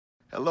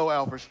Hello,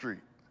 Alfred Street.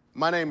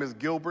 My name is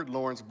Gilbert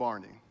Lawrence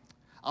Barney.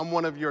 I'm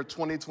one of your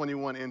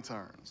 2021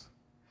 interns.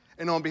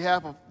 And on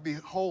behalf of the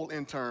whole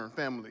intern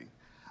family,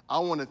 I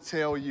want to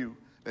tell you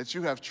that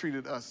you have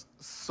treated us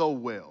so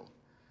well.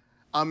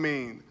 I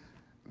mean,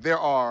 there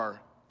are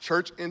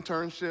church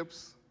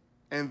internships,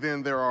 and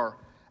then there are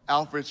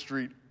Alfred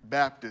Street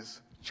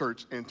Baptist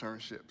Church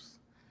internships.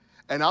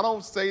 And I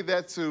don't say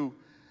that to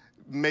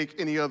make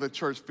any other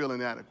church feel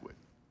inadequate.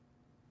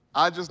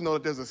 I just know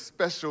that there's a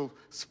special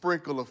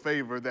sprinkle of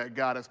favor that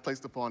God has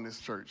placed upon this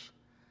church.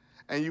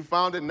 And you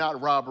found it not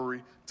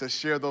robbery to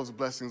share those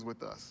blessings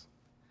with us.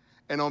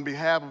 And on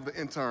behalf of the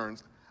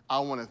interns, I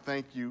want to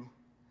thank you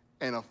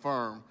and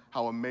affirm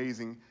how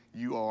amazing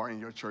you are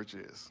and your church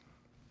is.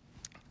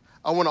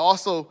 I want to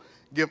also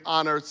give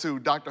honor to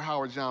Dr.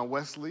 Howard John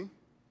Wesley.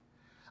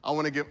 I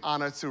want to give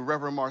honor to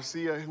Reverend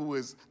Marcia, who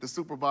is the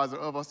supervisor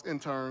of us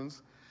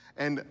interns,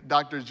 and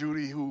Dr.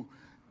 Judy, who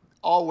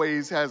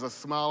always has a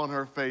smile on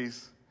her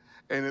face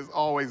and is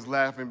always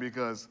laughing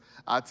because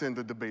I tend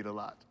to debate a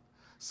lot.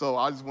 So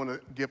I just want to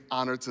give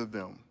honor to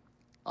them.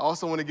 I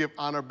also want to give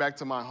honor back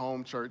to my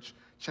home church,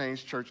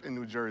 Change Church in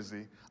New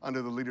Jersey,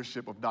 under the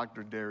leadership of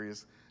Dr.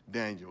 Darius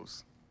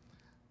Daniels.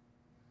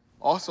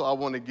 Also, I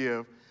want to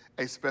give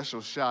a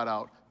special shout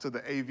out to the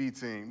AV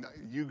team.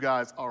 You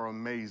guys are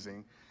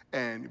amazing,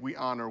 and we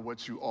honor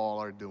what you all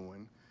are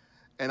doing.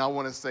 And I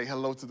want to say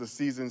hello to the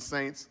seasoned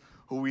saints,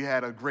 who we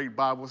had a great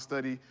Bible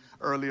study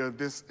earlier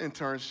this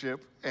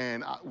internship,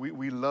 and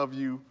we love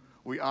you,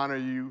 we honor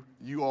you,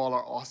 you all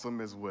are awesome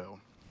as well.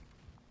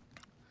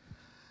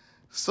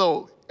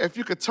 So if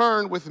you could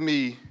turn with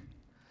me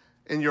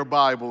in your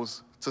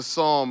Bibles to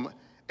Psalm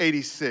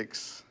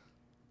 86,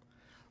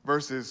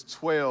 verses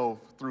 12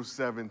 through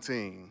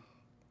 17.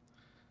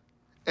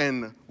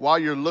 And while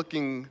you're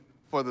looking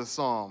for the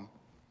psalm,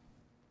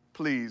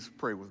 please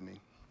pray with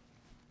me.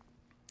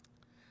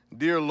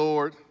 Dear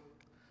Lord,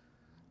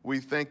 we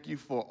thank you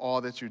for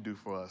all that you do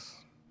for us.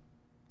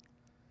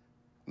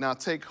 Now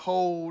take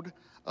hold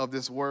of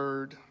this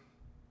word.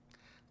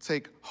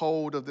 Take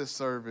hold of this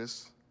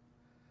service.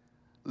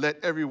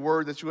 Let every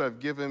word that you have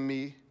given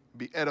me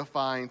be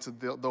edifying to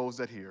those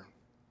that hear.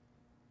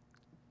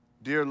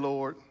 Dear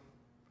Lord,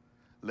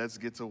 let's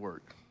get to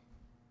work.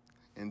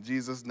 In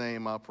Jesus'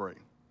 name I pray.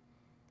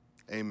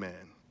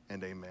 Amen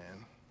and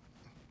amen.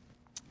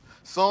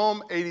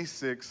 Psalm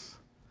 86,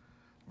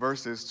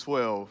 verses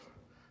 12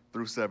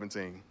 through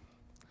 17.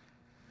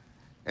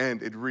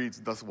 And it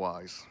reads thus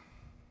wise.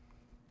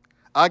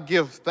 I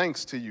give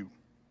thanks to you,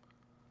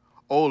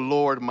 O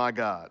Lord my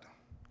God,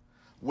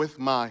 with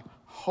my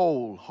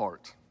whole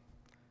heart,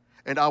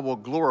 and I will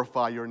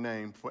glorify your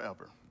name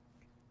forever.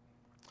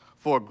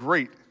 For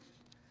great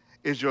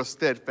is your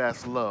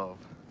steadfast love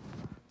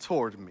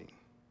toward me.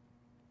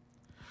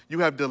 You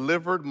have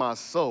delivered my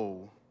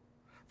soul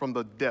from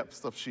the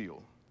depths of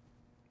Sheol.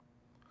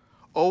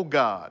 O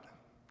God,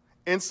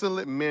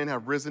 insolent men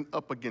have risen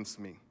up against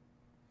me.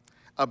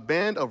 A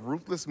band of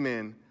ruthless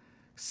men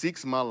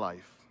seeks my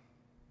life,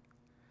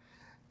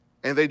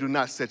 and they do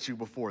not set you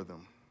before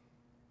them.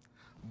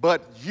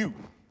 But you,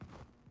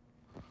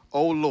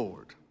 O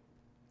Lord,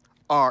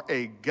 are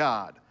a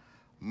God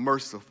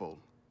merciful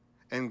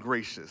and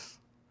gracious,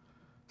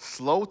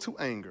 slow to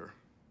anger,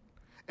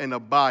 and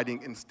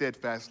abiding in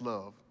steadfast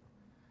love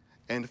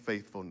and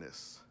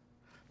faithfulness.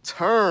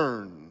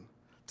 Turn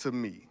to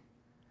me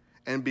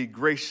and be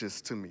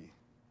gracious to me.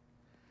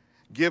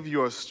 Give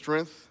your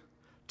strength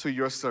to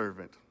your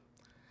servant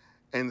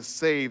and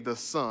save the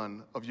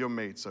son of your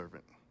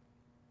maidservant.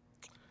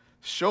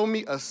 Show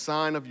me a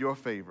sign of your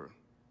favor,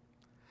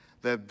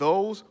 that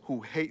those who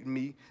hate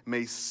me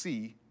may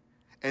see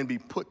and be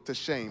put to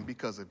shame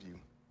because of you.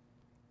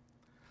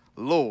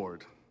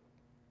 Lord,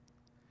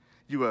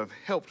 you have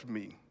helped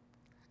me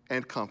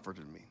and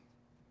comforted me.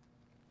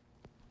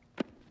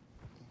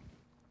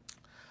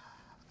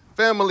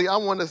 Family, I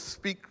want to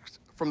speak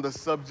from the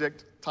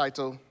subject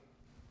title,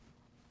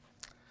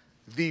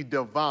 The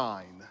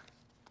Divine,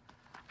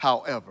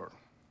 However.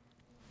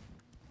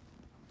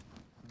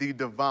 The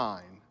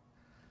Divine,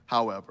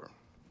 However.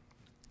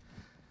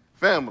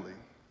 Family,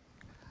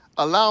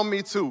 allow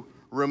me to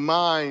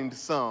remind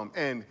some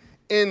and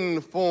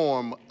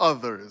inform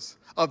others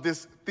of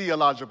this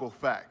theological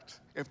fact,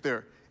 if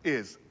there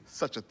is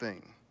such a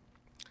thing.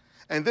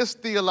 And this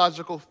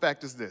theological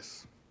fact is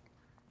this.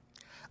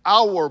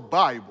 Our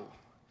Bible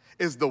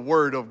is the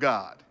Word of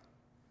God,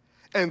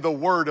 and the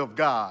Word of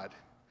God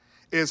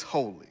is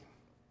holy.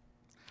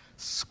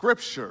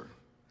 Scripture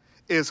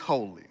is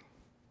holy.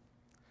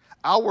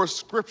 Our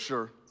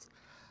scripture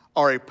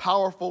are a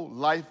powerful,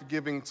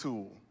 life-giving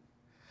tool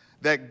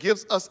that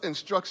gives us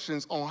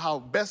instructions on how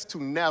best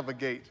to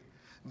navigate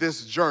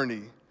this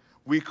journey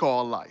we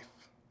call life.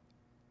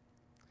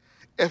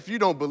 If you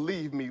don't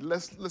believe me,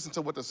 let's listen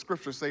to what the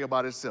scriptures say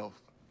about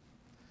itself.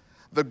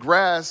 The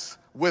grass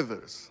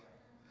withers,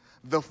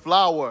 the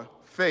flower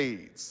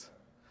fades,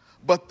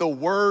 but the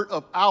word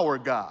of our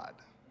God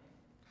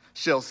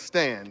shall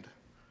stand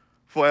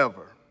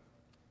forever.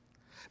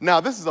 Now,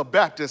 this is a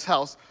Baptist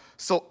house,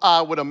 So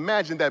I would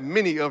imagine that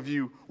many of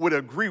you would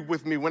agree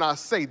with me when I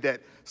say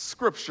that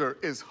Scripture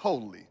is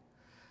holy.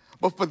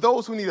 But for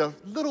those who need a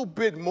little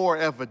bit more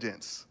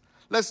evidence,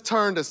 let's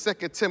turn to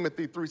 2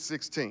 Timothy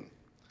 3:16.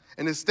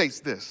 And it states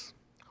this: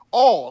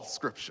 all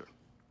Scripture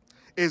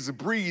is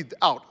breathed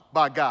out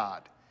by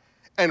God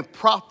and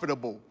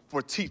profitable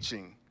for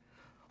teaching,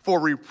 for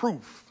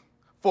reproof,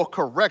 for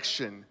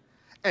correction,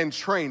 and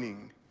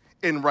training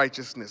in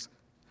righteousness.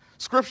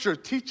 Scripture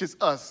teaches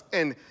us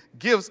and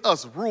gives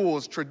us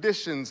rules,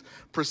 traditions,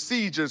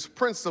 procedures,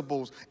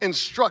 principles,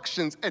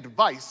 instructions,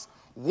 advice,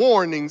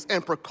 warnings,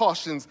 and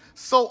precautions,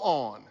 so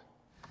on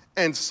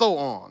and so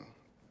on.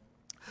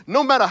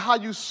 No matter how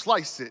you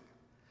slice it,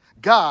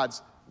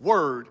 God's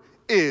word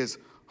is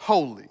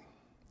holy.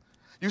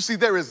 You see,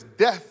 there is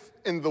death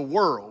in the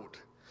world,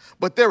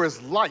 but there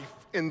is life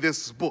in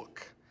this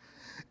book.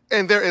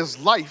 And there is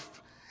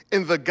life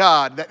in the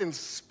God that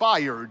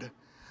inspired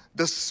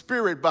the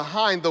spirit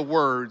behind the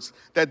words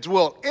that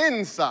dwell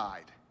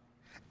inside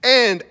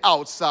and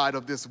outside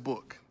of this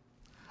book.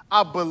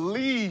 I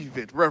believe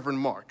it, Reverend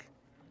Mark.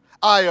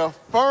 I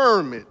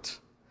affirm it.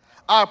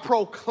 I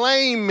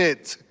proclaim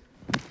it.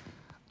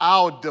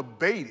 I'll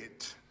debate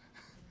it.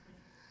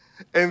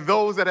 And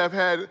those that have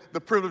had the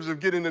privilege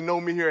of getting to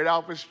know me here at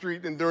Alpha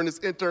Street and during this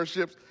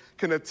internship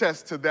can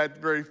attest to that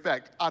very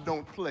fact. I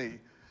don't play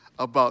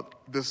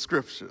about the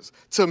scriptures.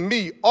 To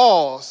me,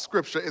 all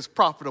scripture is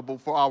profitable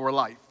for our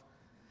life.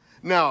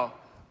 Now,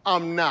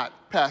 I'm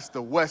not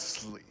Pastor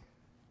Wesley,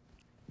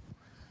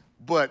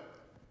 but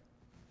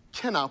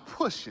can I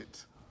push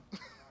it?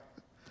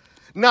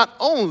 Not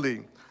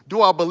only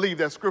do I believe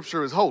that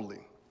Scripture is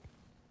holy,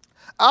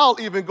 I'll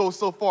even go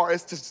so far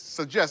as to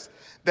suggest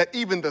that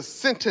even the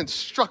sentence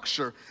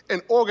structure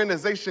and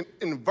organization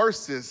in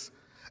verses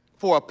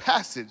for a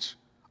passage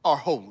are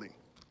holy.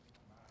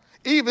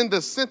 Even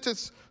the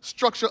sentence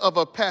structure of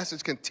a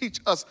passage can teach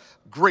us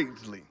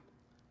greatly.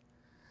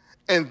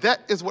 And that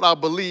is what I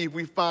believe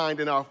we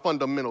find in our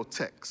fundamental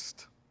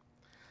text.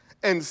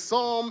 In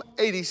Psalm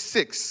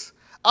 86,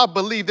 I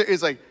believe there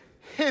is a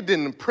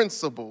hidden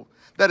principle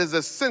that is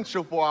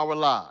essential for our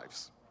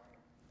lives.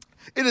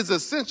 It is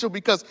essential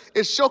because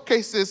it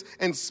showcases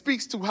and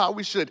speaks to how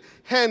we should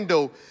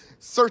handle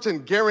certain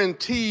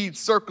guaranteed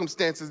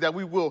circumstances that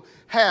we will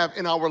have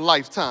in our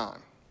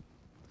lifetime.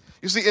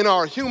 You see, in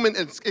our human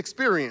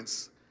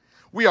experience,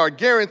 we are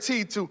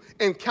guaranteed to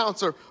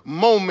encounter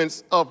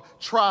moments of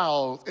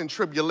trials and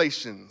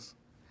tribulations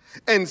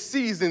and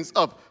seasons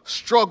of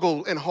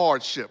struggle and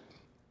hardship.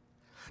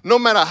 No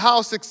matter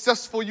how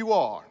successful you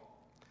are,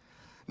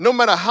 no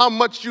matter how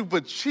much you've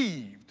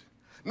achieved,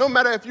 no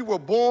matter if you were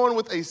born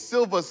with a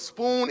silver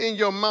spoon in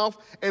your mouth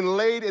and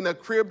laid in a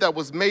crib that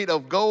was made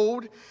of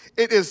gold,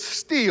 it is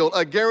still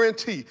a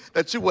guarantee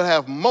that you will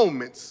have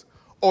moments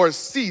or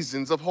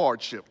seasons of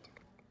hardship.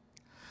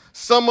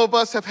 Some of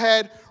us have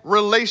had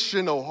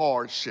relational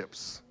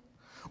hardships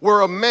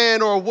where a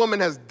man or a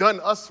woman has done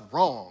us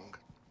wrong,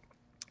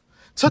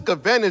 took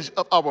advantage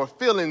of our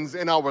feelings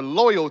and our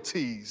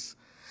loyalties,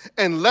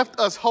 and left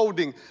us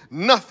holding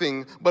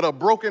nothing but a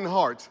broken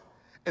heart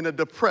and a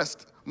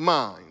depressed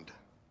mind.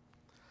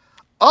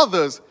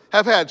 Others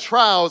have had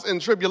trials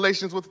and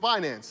tribulations with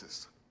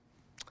finances.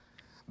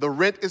 The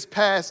rent is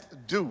past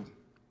due.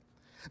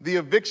 The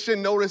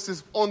eviction notice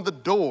is on the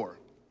door.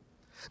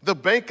 The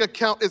bank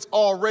account is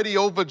already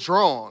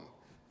overdrawn.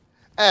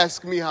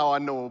 Ask me how I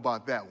know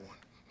about that one.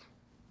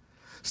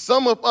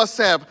 Some of us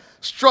have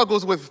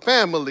struggles with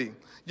family.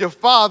 Your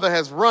father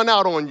has run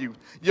out on you.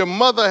 Your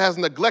mother has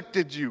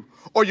neglected you.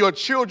 Or your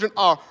children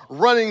are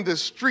running the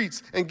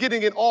streets and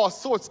getting in all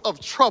sorts of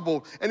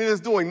trouble, and it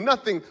is doing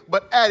nothing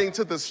but adding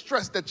to the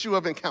stress that you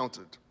have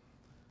encountered.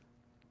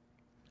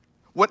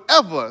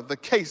 Whatever the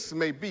case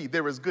may be,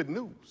 there is good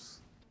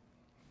news.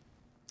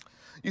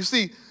 You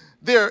see,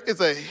 there is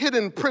a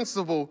hidden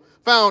principle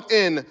found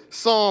in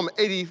Psalm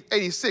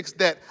 86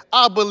 that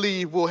I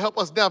believe will help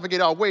us navigate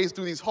our ways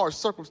through these harsh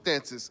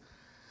circumstances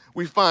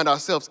we find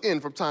ourselves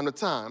in from time to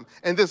time.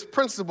 And this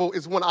principle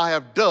is one I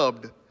have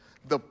dubbed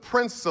the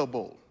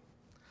principle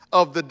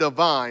of the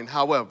divine,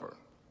 however.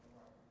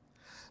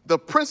 The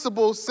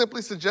principle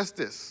simply suggests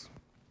this: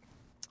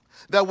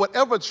 that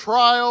whatever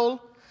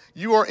trial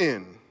you are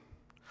in,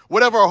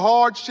 whatever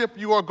hardship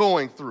you are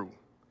going through,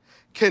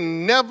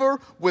 can never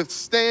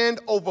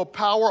withstand,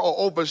 overpower, or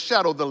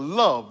overshadow the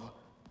love,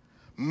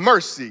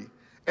 mercy,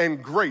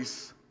 and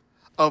grace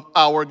of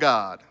our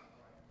God.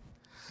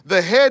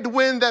 The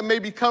headwind that may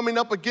be coming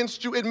up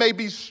against you, it may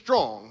be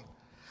strong,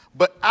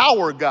 but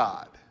our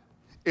God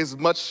is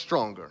much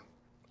stronger.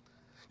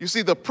 You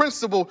see, the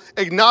principle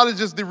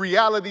acknowledges the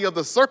reality of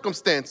the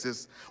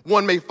circumstances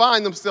one may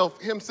find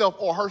himself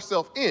or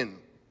herself in,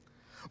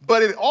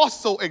 but it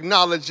also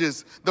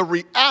acknowledges the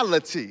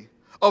reality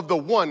of the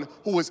one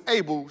who is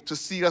able to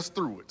see us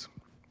through it.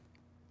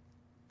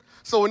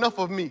 So enough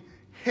of me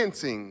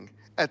hinting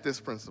at this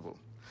principle.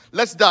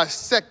 Let's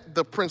dissect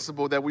the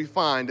principle that we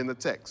find in the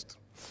text.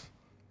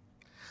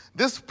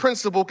 This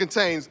principle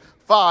contains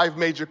 5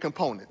 major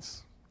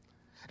components.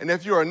 And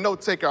if you're a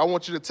note taker, I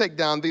want you to take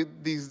down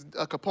these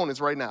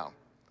components right now.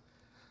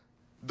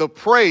 The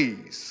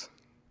praise,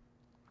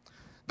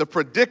 the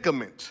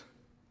predicament,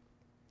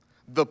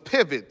 the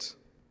pivot,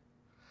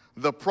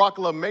 the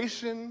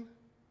proclamation,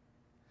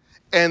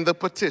 and the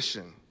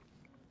petition.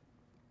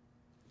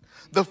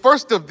 The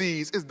first of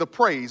these is the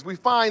praise. We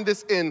find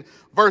this in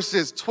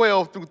verses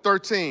 12 through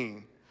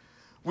 13.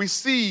 We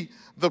see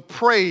the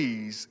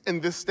praise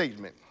in this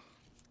statement.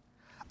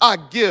 I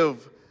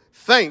give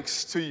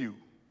thanks to you,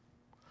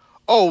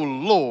 O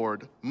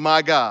Lord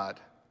my God,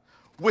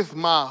 with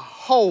my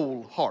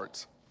whole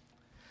heart,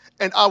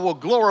 and I will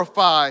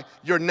glorify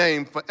your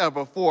name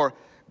forever, for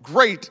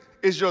great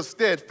is your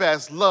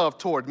steadfast love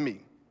toward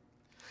me.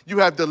 You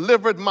have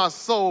delivered my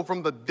soul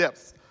from the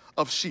depths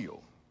of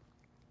Sheol.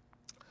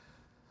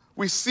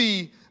 We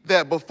see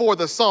that before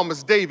the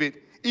psalmist David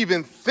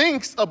even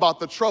thinks about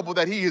the trouble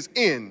that he is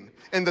in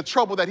and the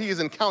trouble that he is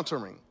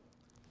encountering,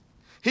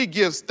 he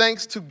gives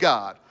thanks to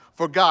God,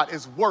 for God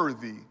is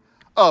worthy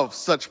of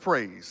such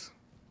praise.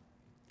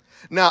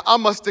 Now, I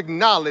must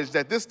acknowledge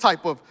that this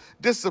type of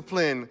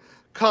discipline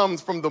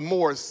comes from the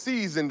more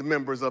seasoned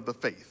members of the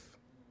faith.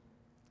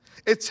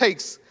 It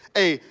takes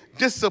a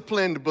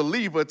disciplined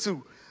believer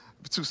to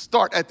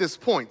start at this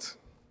point,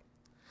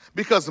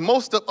 because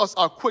most of us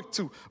are quick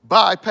to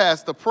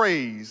bypass the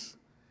praise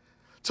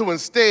to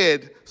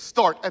instead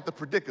start at the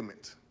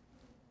predicament.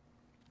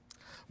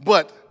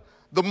 But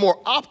the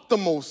more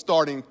optimal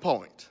starting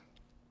point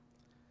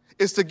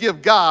is to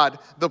give God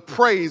the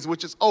praise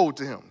which is owed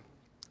to him.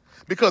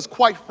 Because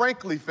quite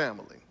frankly,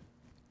 family,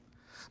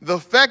 the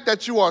fact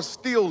that you are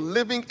still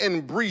living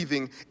and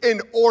breathing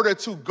in order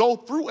to go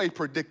through a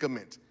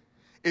predicament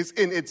is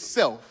in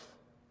itself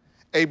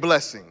a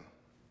blessing.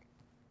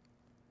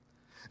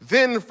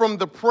 Then from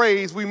the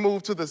praise, we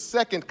move to the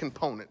second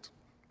component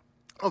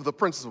of the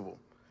principle,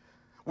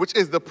 which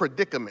is the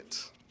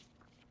predicament.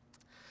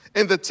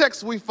 In the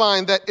text, we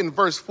find that in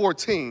verse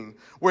 14,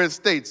 where it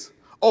states,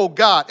 "O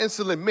God,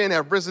 insolent men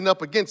have risen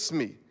up against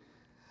me.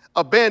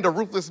 A band of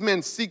ruthless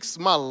men seeks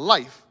my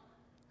life,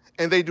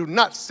 and they do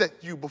not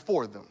set you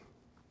before them."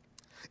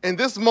 In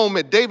this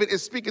moment, David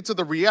is speaking to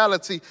the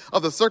reality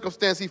of the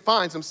circumstance he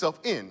finds himself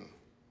in.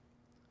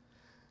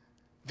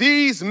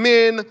 These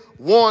men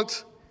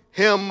want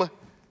him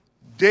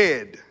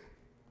dead.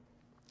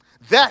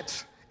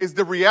 That is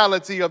the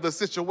reality of the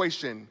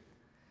situation,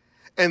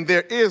 and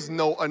there is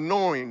no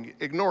ignoring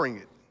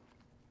it.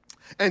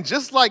 And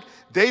just like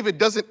David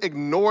doesn't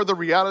ignore the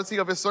reality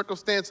of his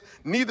circumstance,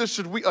 neither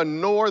should we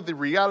ignore the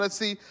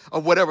reality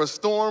of whatever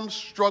storm,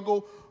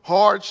 struggle,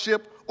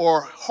 hardship,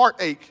 or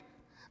heartache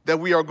that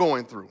we are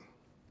going through.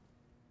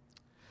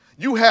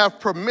 You have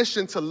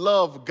permission to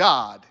love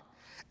God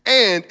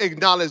and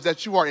acknowledge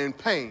that you are in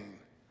pain,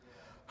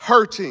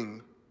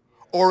 hurting,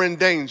 or in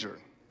danger.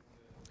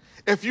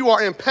 If you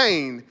are in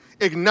pain,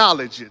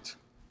 acknowledge it.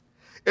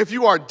 If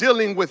you are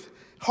dealing with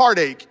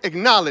heartache,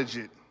 acknowledge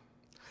it.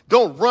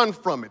 Don't run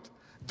from it.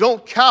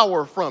 Don't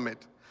cower from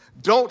it.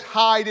 Don't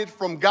hide it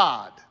from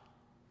God.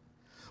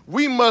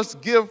 We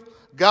must give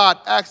God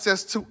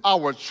access to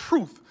our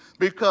truth,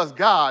 because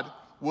God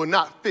will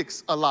not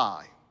fix a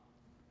lie.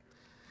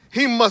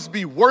 He must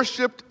be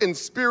worshiped in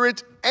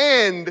spirit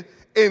and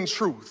in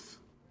truth.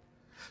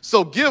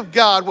 So give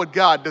God what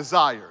God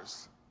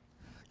desires,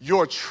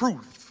 your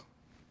truth.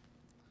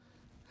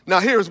 Now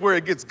here's where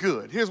it gets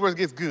good. Here's where it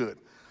gets good.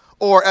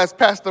 Or as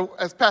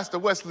Pastor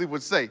Wesley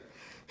would say,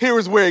 here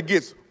is where it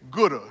gets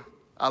gooder.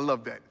 I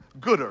love that.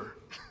 Gooder.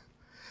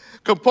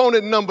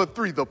 Component number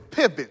 3, the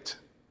pivot.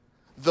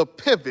 The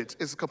pivot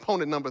is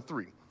component number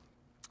 3.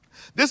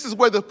 This is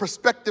where the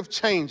perspective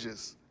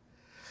changes.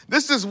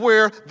 This is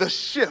where the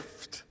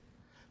shift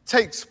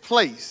takes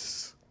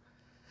place.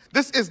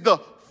 This is the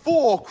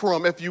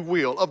fulcrum, if you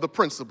will, of the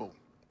principle.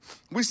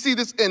 We see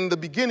this in the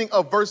beginning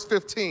of verse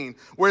 15,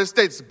 where it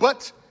states,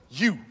 "But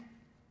you,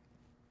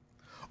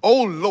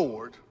 O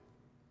Lord,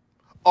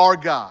 our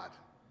God."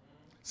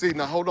 See,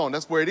 now hold on,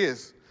 that's where it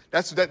is.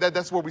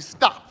 That's where we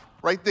stop,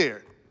 right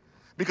there.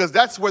 Because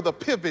that's where the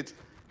pivot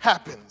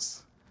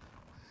happens.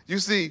 You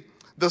see,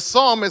 the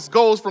psalmist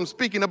goes from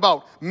speaking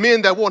about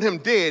men that want him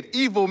dead,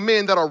 evil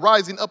men that are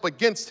rising up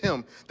against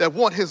him, that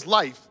want his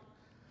life,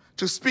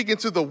 to speaking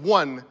to the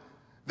one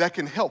that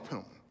can help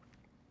him.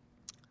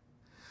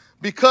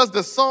 Because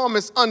the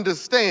psalmist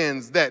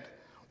understands that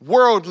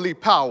worldly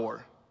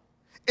power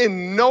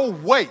in no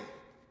way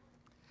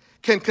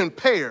can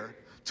compare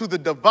to the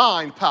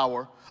divine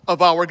power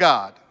of our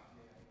God.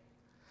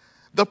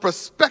 The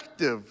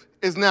perspective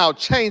is now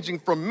changing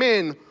from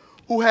men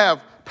who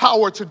have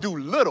power to do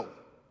little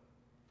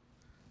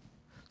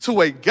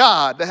to a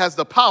God that has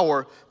the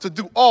power to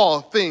do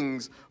all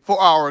things for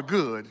our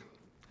good.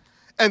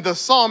 And the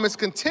psalmist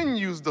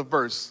continues the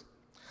verse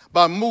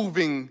by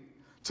moving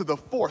to the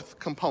fourth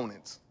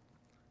component.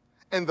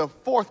 And the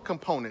fourth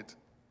component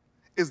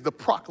is the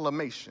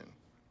proclamation.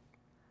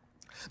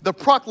 The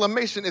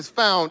proclamation is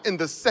found in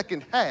the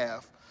second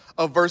half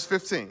of verse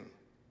 15.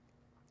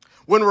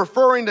 When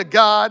referring to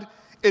God,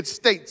 it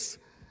states,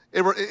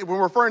 When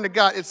referring to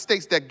God, it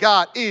states that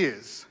God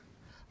is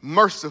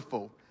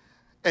merciful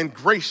and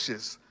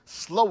gracious,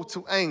 slow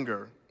to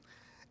anger,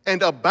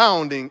 and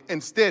abounding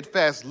in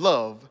steadfast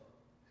love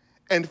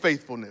and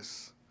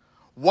faithfulness.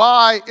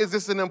 Why is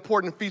this an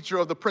important feature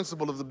of the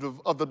principle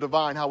of the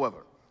divine,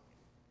 however?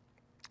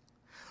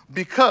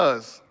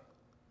 Because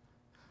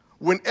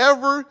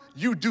whenever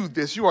you do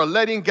this, you are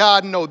letting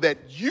God know that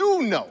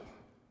you know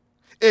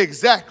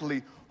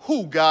exactly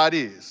who God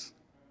is.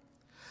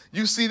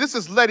 You see, this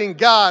is letting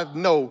God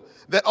know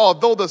that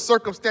although the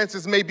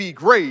circumstances may be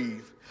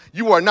grave,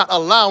 you are not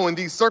allowing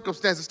these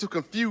circumstances to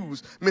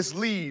confuse,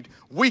 mislead,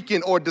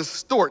 weaken, or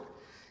distort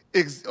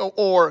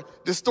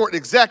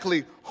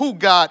exactly who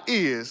God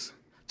is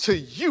to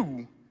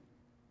you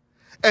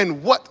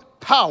and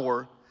what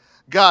power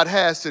God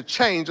has to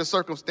change the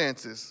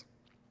circumstances.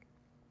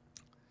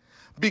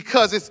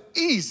 Because it's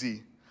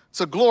easy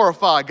to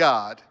glorify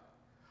God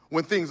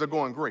when things are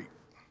going great.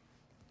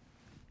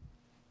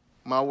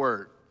 My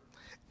word.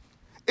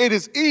 It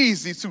is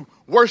easy to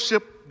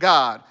worship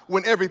God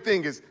when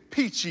everything is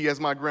peachy, as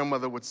my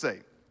grandmother would say.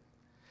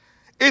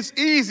 It's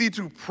easy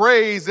to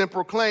praise and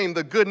proclaim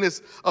the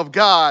goodness of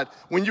God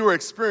when you are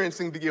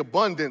experiencing the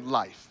abundant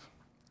life.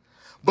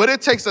 But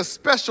it takes a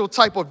special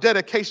type of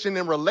dedication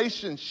and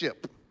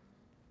relationship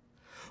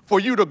for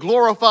you to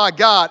glorify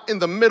God in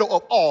the middle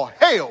of all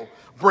hell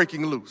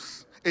breaking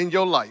loose in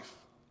your life.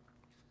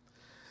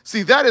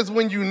 See, that is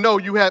when you know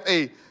you have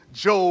a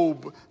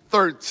Job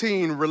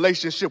 13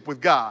 relationship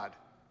with God.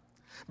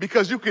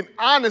 Because you can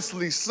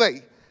honestly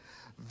say,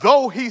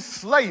 though he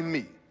slay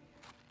me,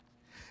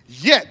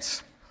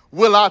 yet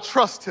will I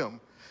trust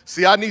him.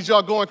 See, I need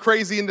y'all going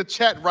crazy in the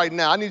chat right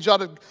now. I need y'all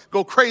to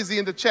go crazy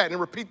in the chat and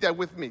repeat that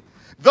with me.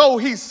 Though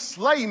he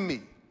slay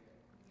me,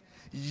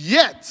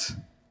 yet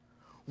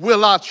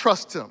will I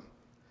trust him.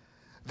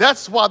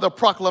 That's why the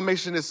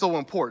proclamation is so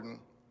important.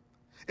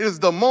 It is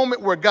the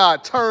moment where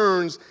God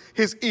turns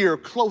his ear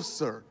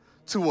closer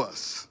to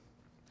us.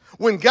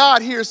 When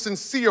God hears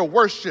sincere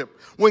worship,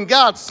 when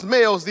God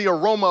smells the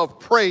aroma of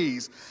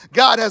praise,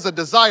 God has a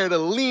desire to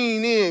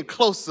lean in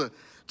closer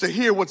to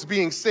hear what's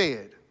being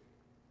said.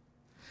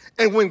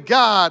 And when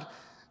God,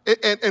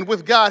 and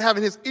with God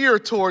having his ear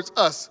towards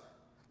us,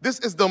 this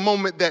is the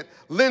moment that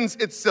lends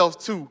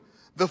itself to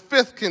the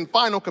fifth and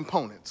final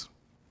component,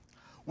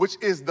 which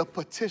is the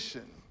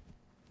petition.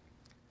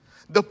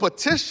 The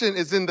petition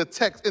is in the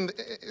text.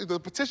 The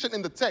petition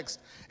in the text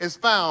is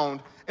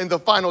found in the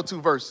final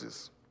two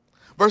verses.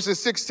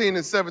 Verses 16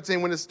 and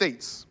 17, when it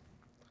states,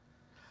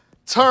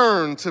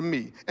 "Turn to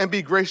me and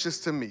be gracious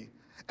to me,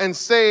 and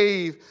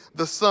save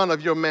the son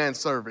of your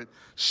manservant.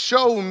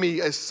 Show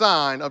me a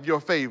sign of your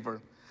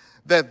favor,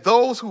 that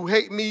those who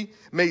hate me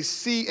may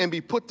see and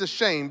be put to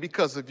shame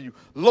because of you.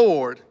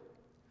 Lord,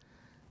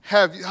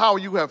 how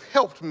you have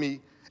helped me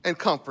and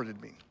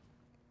comforted me."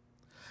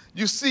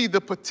 You see,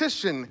 the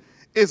petition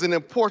is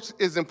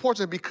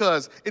important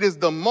because it is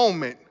the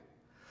moment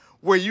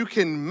where you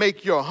can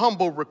make your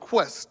humble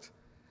request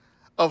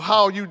of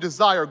how you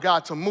desire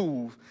God to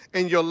move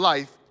in your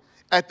life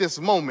at this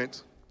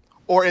moment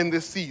or in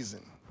this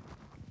season.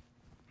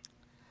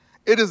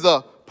 It is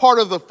a part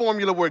of the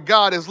formula where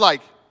God is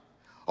like,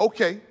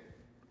 okay,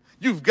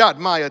 you've got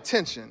my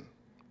attention.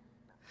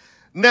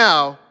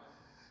 Now,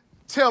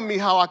 tell me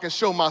how I can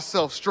show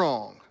myself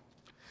strong.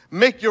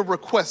 Make your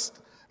request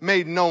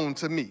made known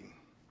to me.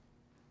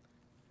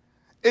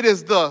 It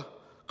is the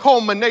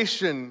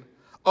culmination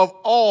of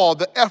all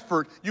the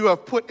effort you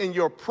have put in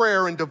your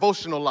prayer and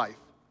devotional life.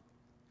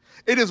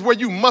 It is where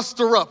you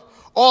muster up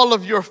all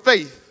of your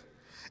faith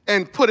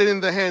and put it in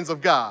the hands of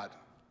God.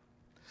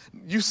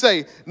 You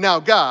say, now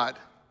God,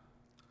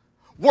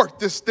 work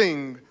this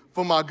thing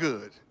for my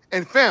good.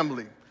 And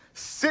family,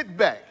 sit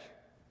back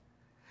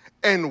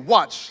and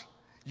watch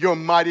your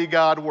mighty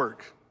God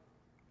work.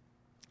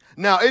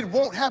 Now, it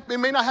won't happen. It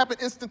may not happen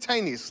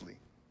instantaneously.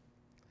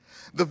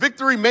 The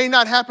victory may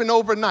not happen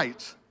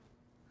overnight.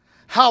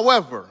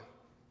 However,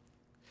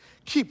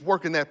 keep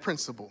working that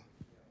principle.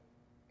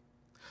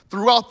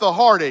 Throughout the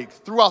heartache,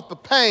 throughout the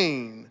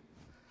pain,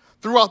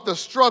 throughout the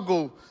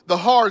struggle, the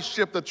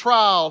hardship, the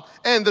trial,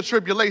 and the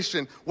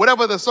tribulation,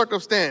 whatever the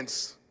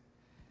circumstance,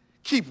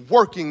 keep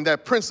working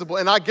that principle.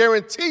 And I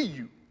guarantee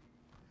you,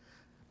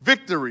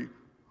 victory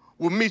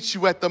will meet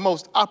you at the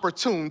most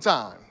opportune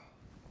time.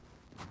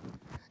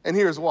 And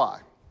here's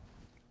why.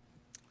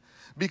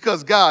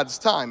 Because God's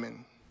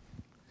timing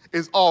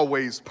is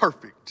always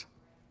perfect.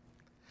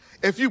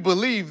 If you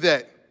believe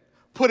that,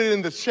 put it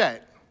in the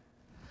chat.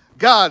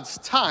 God's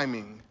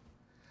timing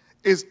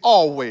is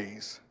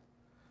always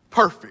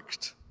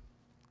perfect.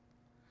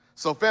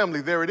 So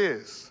family, there it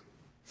is.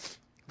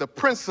 The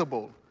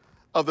principle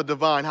of the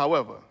divine,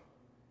 however.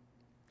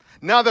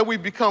 Now that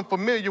we've become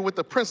familiar with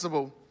the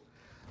principle,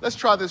 let's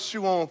try this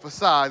shoe on for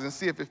size and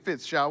see if it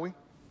fits, shall we?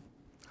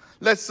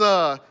 Let's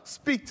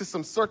speak to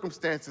some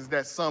circumstances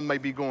that some may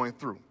be going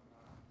through.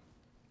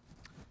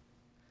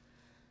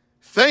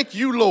 Thank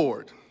you,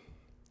 Lord,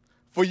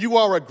 for you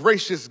are a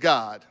gracious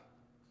God.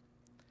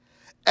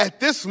 At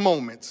this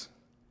moment,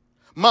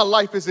 My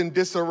life is in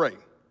disarray.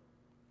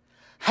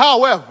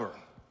 However,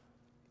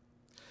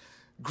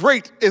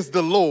 great is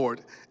the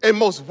Lord and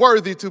most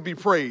worthy to be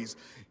praised.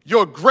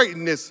 Your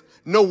greatness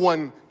no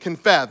one can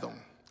fathom.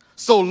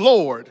 So,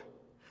 Lord,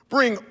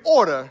 bring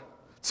order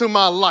to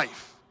my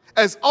life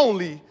as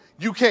only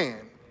you can.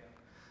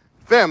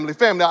 Family,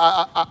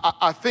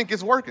 I think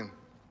it's working.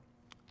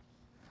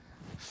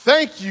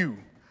 Thank you,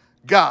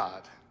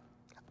 God.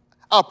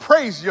 I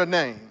praise your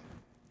name.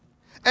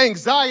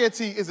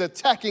 Anxiety is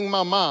attacking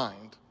my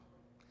mind.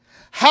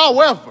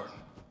 However,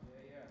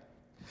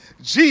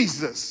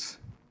 Jesus,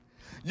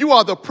 you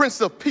are the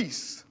Prince of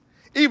Peace.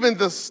 Even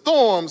the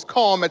storms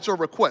calm at your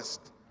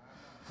request.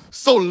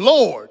 So,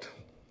 Lord,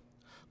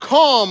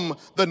 calm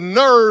the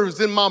nerves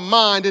in my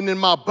mind and in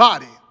my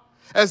body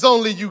as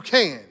only you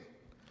can.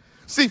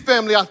 See,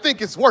 family, I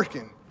think it's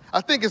working.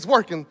 I think it's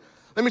working.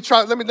 Let me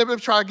try again.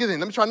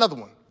 Let me try another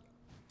one.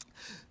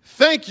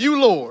 Thank you,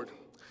 Lord.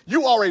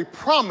 You are a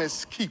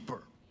promise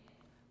keeper.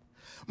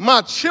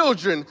 My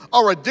children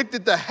are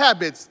addicted to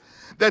habits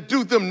that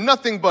do them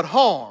nothing but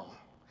harm,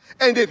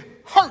 and it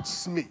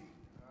hurts me.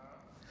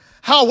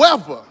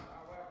 However,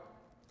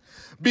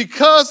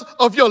 because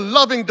of your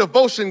loving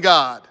devotion,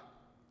 God,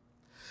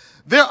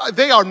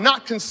 they are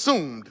not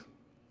consumed,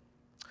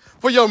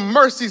 for your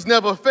mercies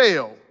never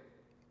fail.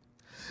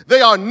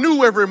 They are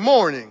new every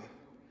morning.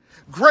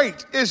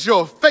 Great is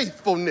your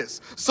faithfulness.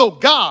 So,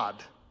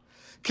 God,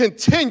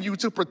 continue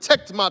to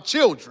protect my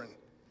children,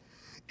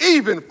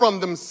 even from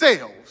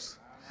themselves,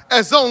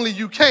 as only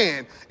you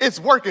can. It's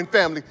working,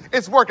 family.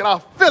 It's working. I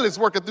feel it's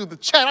working through the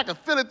chat. I can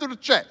feel it through the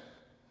chat.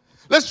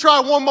 Let's try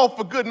one more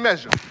for good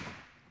measure.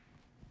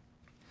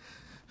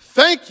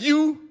 Thank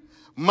you,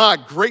 my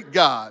great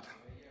God,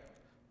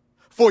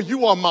 for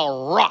you are my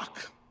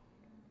rock.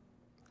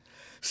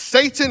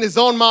 Satan is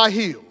on my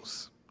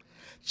heels,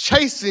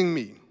 chasing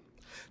me,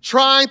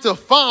 trying to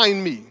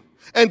find me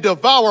and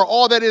devour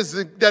all that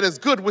is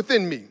good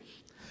within me.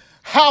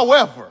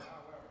 However,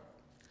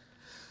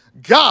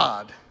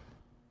 God,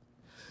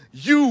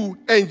 you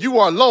and you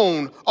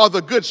alone are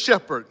the good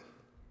shepherd,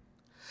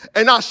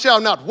 and I shall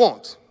not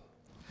want.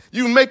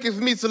 You maketh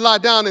me to lie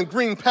down in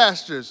green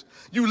pastures.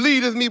 You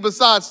leadeth me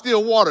beside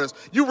still waters.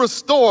 You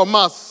restore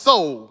my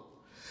soul.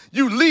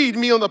 You lead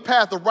me on the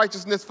path of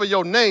righteousness for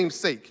your name's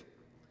sake.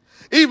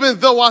 Even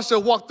though I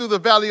shall walk through the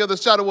valley of the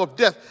shadow of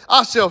death,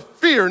 I shall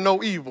fear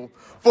no evil,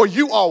 for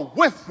you are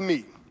with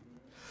me.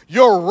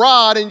 Your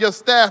rod and your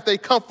staff, they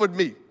comfort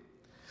me.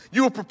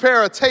 You will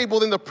prepare a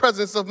table in the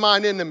presence of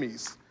mine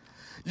enemies.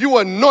 You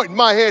anoint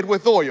my head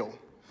with oil.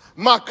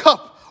 My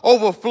cup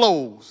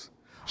overflows.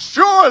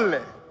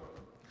 Surely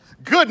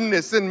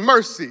goodness and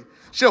mercy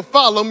shall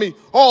follow me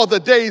all the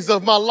days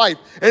of my life,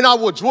 and I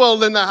will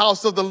dwell in the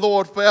house of the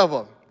Lord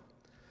forever.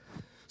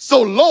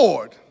 So,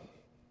 Lord,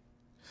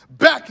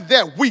 back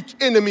that weak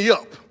enemy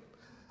up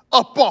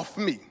off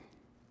me.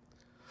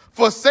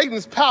 For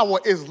Satan's power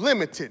is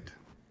limited,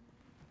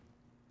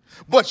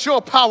 but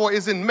your power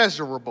is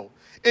immeasurable.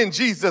 In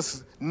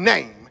Jesus'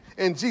 name,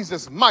 in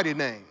Jesus' mighty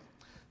name.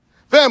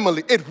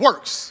 Family, it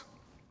works.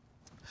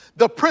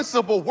 The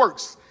principle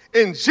works.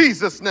 In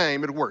Jesus'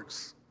 name, it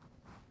works.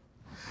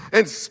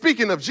 And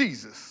speaking of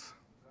Jesus,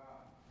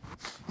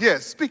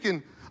 yes,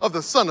 speaking of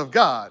the Son of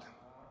God,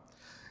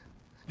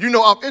 you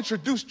know, I've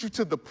introduced you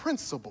to the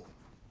principle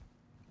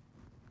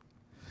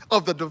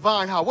of the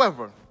divine.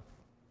 However,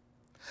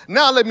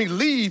 now let me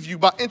leave you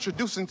by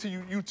introducing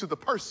you to the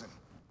person.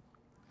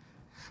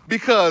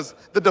 Because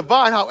the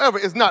divine, however,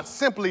 is not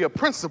simply a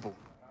principle.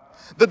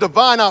 The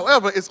divine,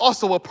 however, is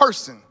also a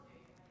person.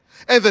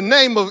 And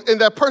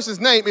that person's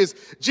name is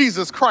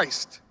Jesus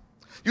Christ.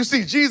 You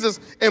see, Jesus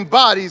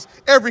embodies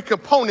every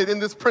component in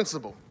this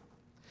principle.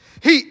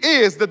 He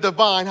is the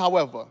divine,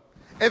 however,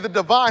 and the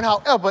divine,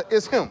 however,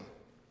 is him.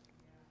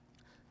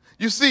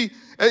 You see,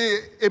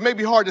 it may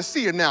be hard to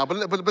see it now, but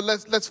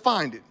let's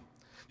find it.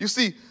 You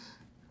see,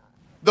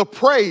 the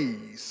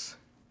praise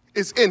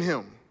is in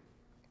him.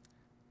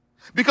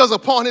 Because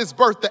upon his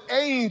birth, the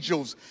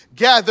angels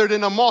gathered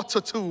in a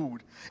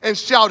multitude and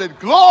shouted,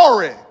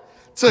 "Glory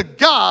to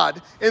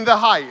God in the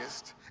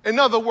highest." In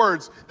other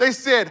words, they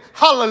said,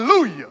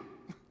 hallelujah.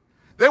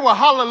 They were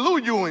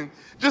hallelujahing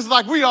just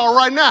like we are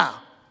right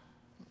now.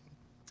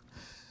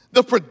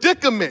 The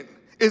predicament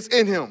is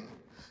in him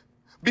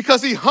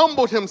because he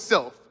humbled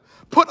himself,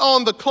 put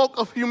on the cloak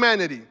of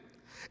humanity,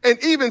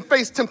 and even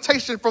faced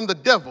temptation from the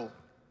devil.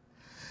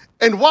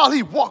 And while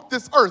he walked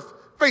this earth,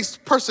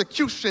 faced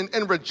persecution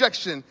and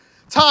rejection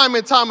time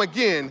and time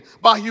again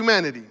by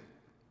humanity.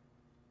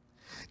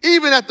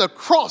 Even at the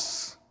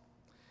cross,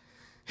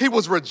 he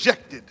was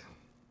rejected.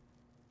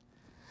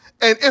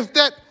 And if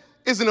that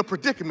isn't a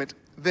predicament,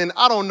 then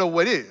I don't know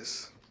what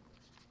is.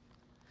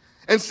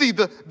 And see,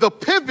 the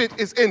pivot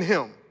is in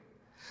him.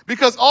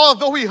 Because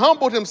although he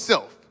humbled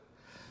himself,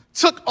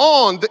 took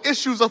on the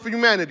issues of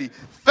humanity,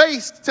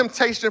 faced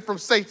temptation from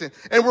Satan,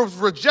 and was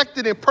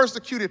rejected and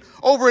persecuted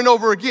over and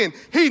over again,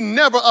 he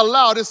never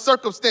allowed his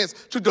circumstance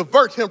to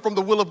divert him from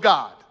the will of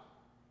God.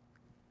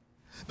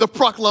 The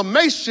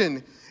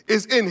proclamation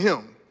is in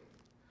him.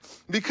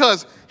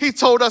 Because he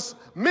told us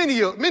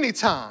many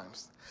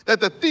times that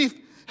the thief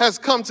has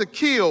come to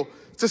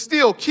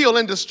steal, kill,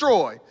 and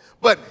destroy.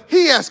 But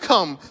he has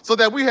come so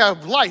that we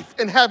have life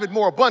and have it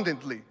more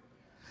abundantly.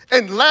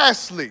 And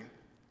lastly,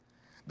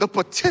 the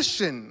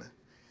petition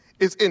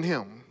is in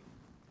him.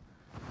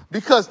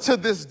 Because to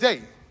this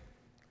day,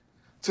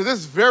 to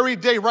this very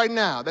day right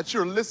now that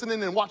you're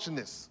listening and watching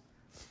this,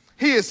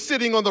 he is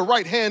sitting on the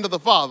right hand of the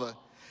Father,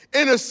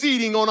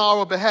 interceding on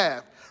our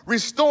behalf,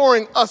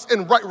 restoring us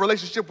in right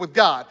relationship with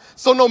God.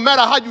 So no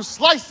matter how you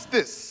slice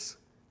this,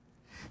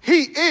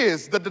 he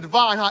is the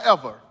divine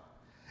however.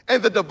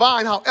 And the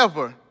divine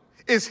however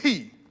is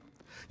he.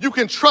 You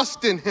can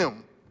trust in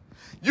him.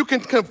 You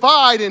can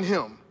confide in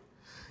him.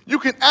 You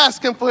can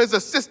ask him for his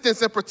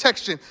assistance and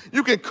protection.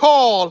 You can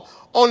call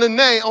on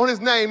his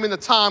name in the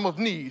time of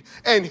need,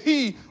 and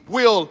he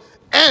will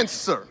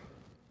answer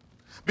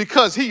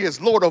because he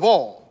is Lord of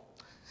all.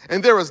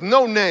 And there is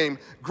no name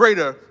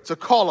greater to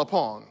call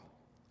upon.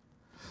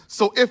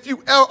 So if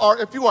you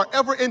are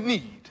ever in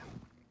need,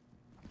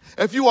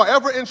 if you are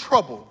ever in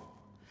trouble,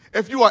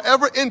 if you are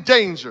ever in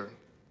danger,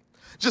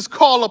 just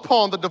call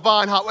upon the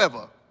divine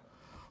however,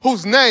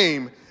 whose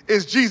name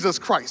is Jesus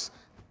Christ,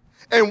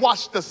 and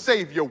watch the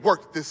Savior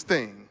work this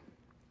thing.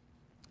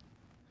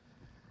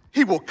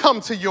 He will come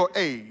to your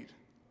aid,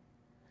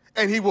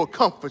 and he will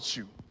comfort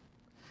you.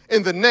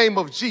 In the name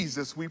of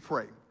Jesus we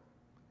pray.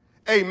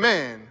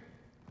 Amen,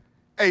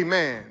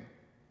 amen,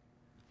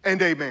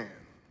 and amen.